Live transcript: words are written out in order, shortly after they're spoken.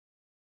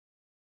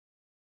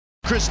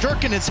Chris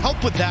Durkin has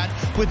helped with that,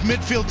 with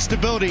midfield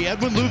stability.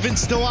 Edwin Leuven's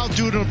still out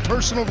due to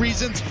personal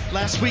reasons.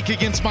 Last week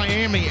against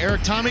Miami,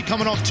 Eric Tommy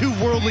coming off 2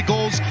 worldly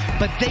goals,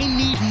 but they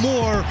need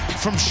more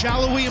from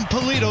Shallowy and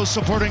Polito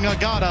supporting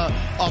Agata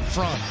up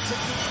front.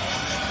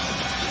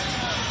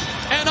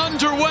 And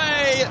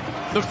underway,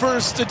 the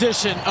first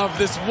edition of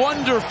this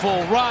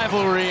wonderful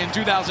rivalry in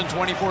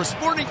 2024,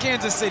 Sporting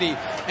Kansas City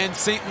and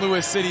St.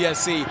 Louis City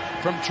SC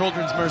from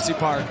Children's Mercy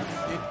Park.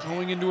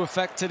 Going into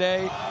effect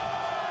today.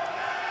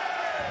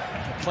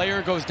 The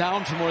player goes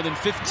down for more than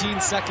 15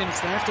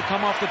 seconds. They have to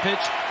come off the pitch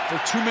for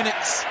 2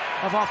 minutes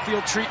of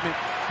off-field treatment.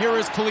 Here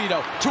is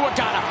Polito to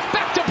Agata,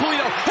 back to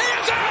Polito, he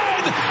is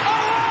in!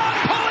 Alon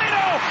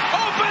Polito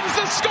opens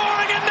the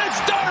scoring in this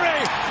derby!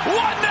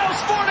 1-0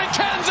 Sporting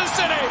Kansas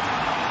City!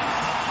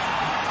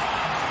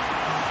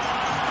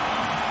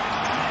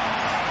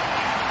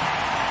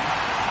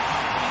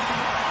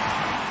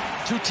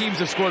 Two teams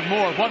have scored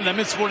more. One of them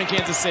is Sporting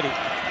Kansas City.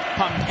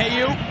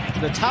 Pompeu to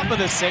the top of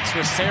the 6.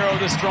 Rosero,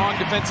 the strong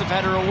defensive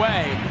header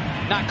away.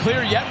 Not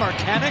clear yet.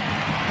 Marcanic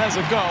has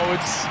a go.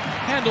 It's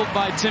handled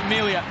by Tim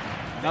Melia.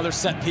 Another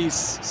set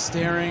piece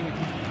staring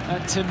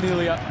at Tim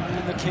Melia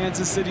in the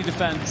Kansas City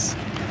defense.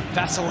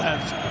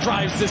 Vasilev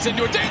drives this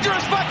into a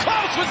dangerous spot.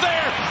 Klauss was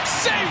there.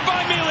 Saved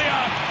by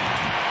Melia.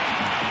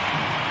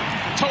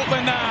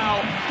 Totland now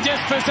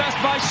dispossessed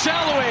by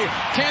Shallowy.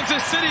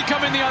 Kansas City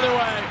coming the other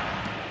way.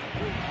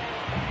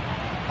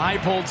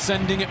 Leipold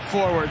sending it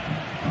forward.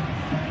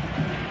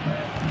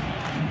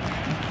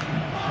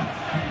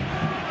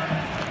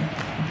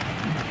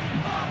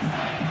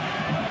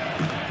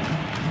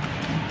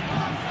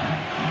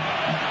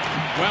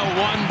 Well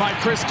won by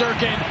Chris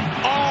Durkin.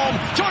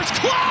 Towards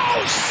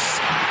Klauss!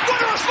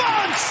 What a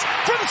response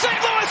from St.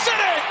 Louis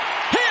City!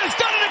 He has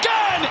done it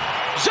again!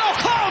 Joe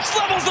Klauss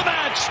levels the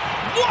match!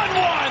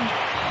 1-1!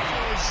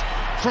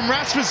 From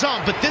Rasmus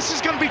Alm, but this is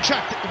going to be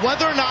checked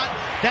whether or not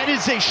that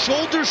is a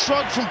shoulder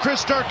shrug from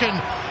Chris Durkin.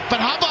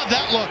 But how about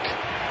that look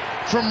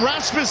from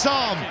Rasmus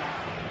Alm?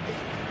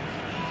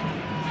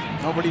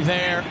 Nobody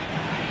there.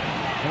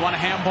 They want a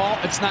handball.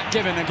 It's not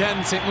given.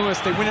 Again, St. Louis,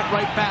 they win it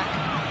right back.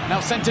 Now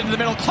sent into the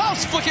middle.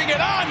 Klauss flicking it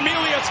on.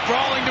 Melia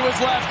sprawling to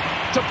his left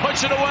to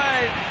push it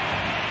away.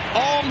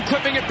 Alm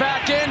clipping it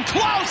back in.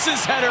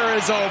 Klaus's header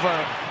is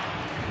over.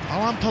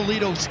 Alon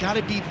Polito's got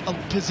to be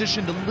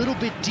positioned a little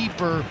bit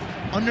deeper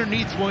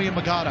underneath William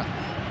Agata.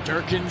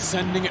 Durkin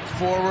sending it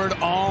forward.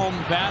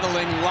 Alm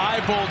battling.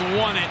 Leipold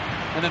won it.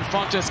 And then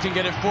Fontes can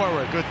get it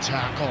forward. Good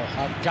tackle.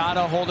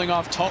 Agata holding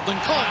off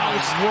Totland.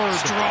 Klauss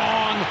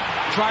strong.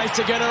 Tries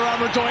to get around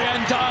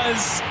Redoyen.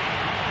 Does.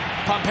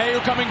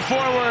 Pompeu coming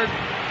forward.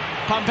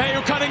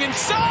 Pompeu cutting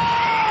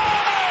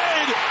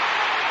inside!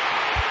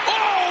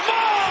 Oh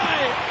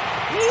my!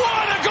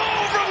 What a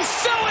goal from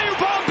Silly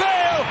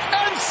Pompeu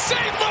and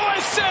St.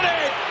 Louis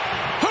City,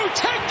 who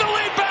take the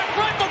lead back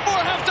right before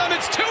halftime.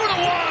 It's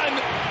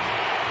 2-1.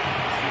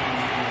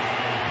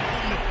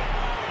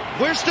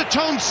 Where's the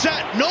tone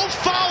set? No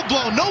foul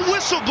blown, no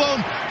whistle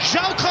blown.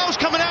 João Klauss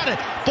coming at it.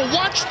 But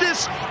watch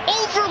this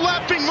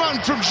overlapping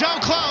run from João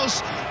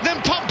Klauss.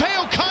 Then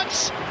Pompeu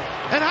cuts.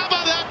 And how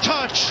about that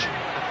touch?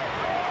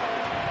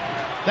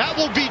 That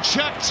will be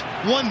checked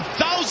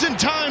 1,000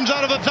 times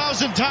out of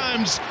 1,000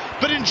 times.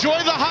 But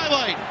enjoy the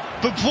highlight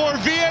before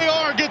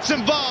VAR gets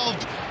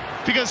involved.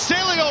 Because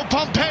Celio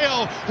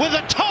Pompeu with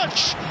a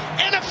touch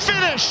and a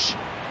finish.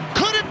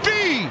 Could it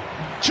be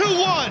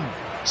 2-1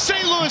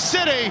 St. Louis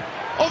City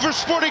over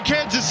Sporting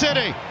Kansas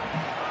City?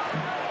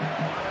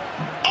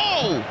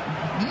 Oh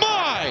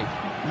my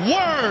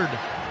word!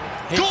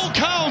 Goal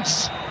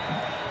counts!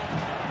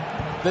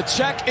 The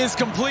check is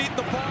complete.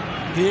 The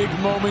big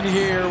moment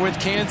here with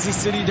Kansas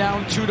City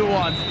down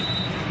 2-1.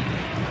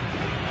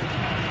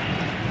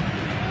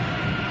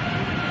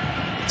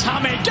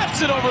 Tommy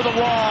gets it over the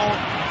wall.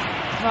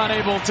 Not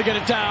able to get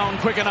it down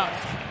quick enough.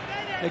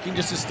 Making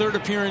just his 3rd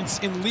appearance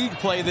in league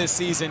play this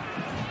season.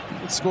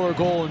 Would score a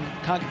goal in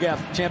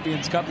CONCACAF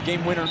Champions Cup, the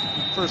game winner,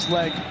 first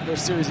leg of their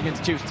series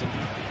against Houston.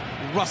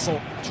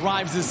 Russell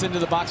drives this into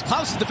the box.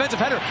 Klaus' defensive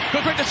header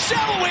goes right to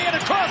Shallowy and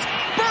across.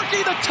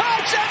 Berkey the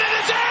touch, and it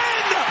is in!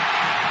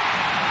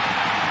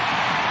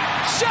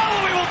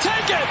 Shallowy will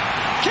take it.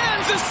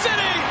 Kansas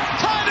City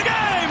tie the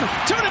game,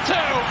 2-2.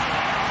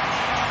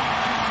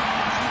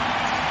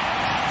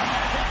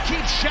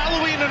 Keep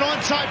Shallowy in an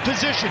onside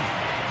position.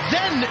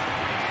 Then,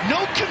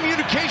 no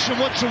communication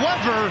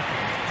whatsoever.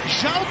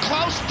 João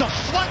Klauss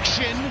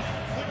deflection.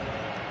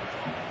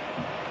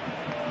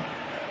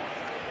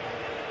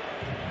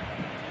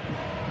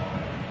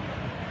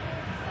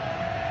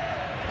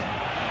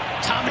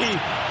 Tommy,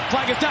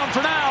 flag is down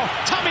for now.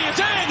 Tommy is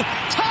in.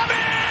 Tommy!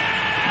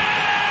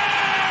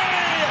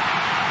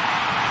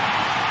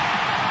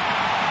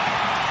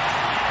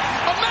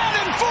 A man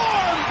in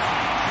form,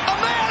 a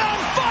man on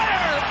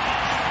fire,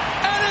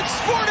 and it's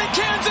Sporting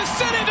Kansas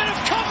City that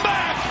have come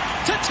back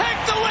to take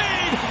the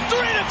lead,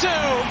 3-2.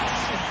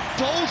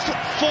 Both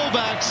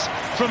fullbacks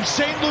from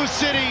St. Louis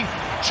City,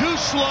 too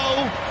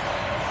slow,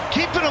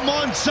 keeping them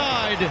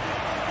onside.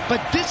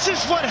 But this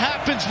is what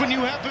happens when you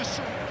have a...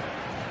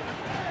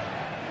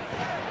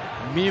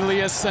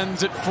 Amelia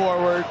sends it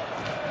forward.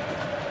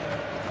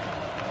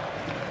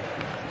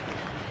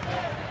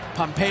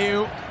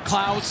 Pompeu,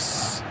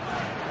 Klauss,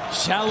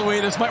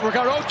 Shalloway, this might work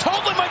out. Oh,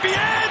 Totland might be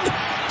in!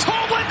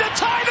 Totland to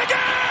tie the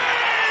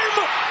game!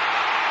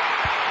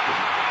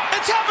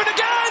 It's happened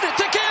again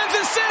to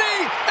Kansas City!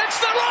 It's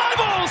the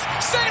rivals,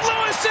 St.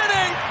 Louis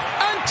City!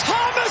 And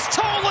Thomas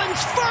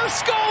Totland's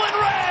first goal in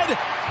red!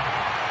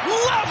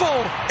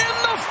 Level in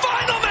the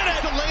final minute!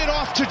 To lay it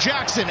off to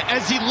Jackson.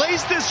 As he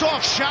lays this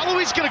off,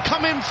 Shalloway's going to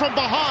come in from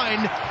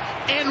behind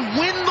and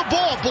win the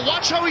ball. But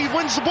watch how he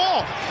wins the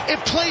ball. It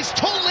plays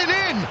Totland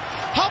in.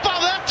 How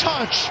about that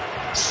touch?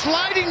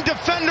 Sliding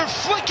defender,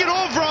 flick it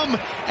over him,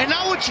 and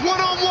now it's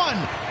one-on-one.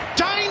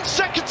 Dying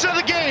seconds of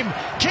the game.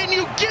 Can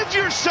you give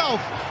yourself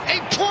a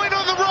point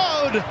on the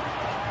road?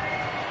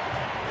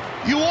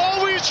 You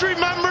always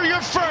remember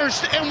your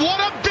first, and what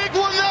a big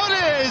one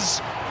that is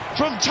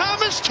from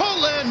Thomas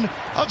Totland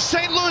of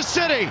St. Louis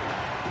City.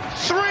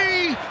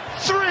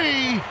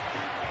 3-3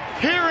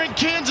 here in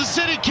Kansas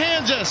City,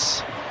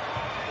 Kansas.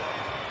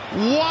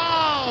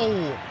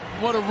 Wow.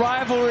 What a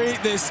rivalry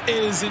this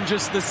is in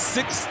just the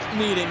sixth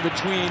meeting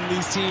between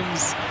these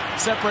teams,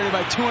 separated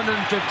by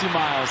 250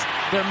 miles.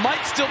 There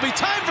might still be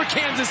time for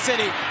Kansas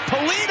City.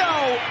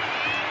 Polino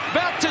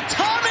back to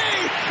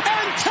Tommy,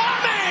 and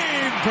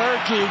Tommy!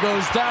 Berkey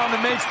goes down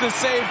and makes the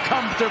save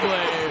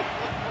comfortably.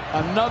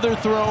 Another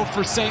throw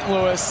for St.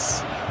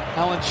 Louis.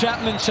 Alan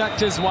Chapman checked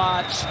his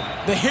watch.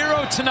 The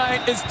hero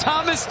tonight is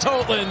Thomas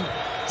Totland.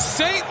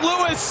 St.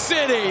 Louis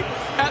City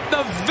at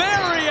the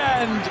very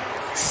end,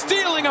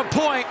 stealing a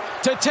point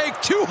to take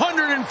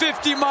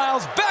 250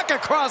 miles back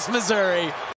across Missouri.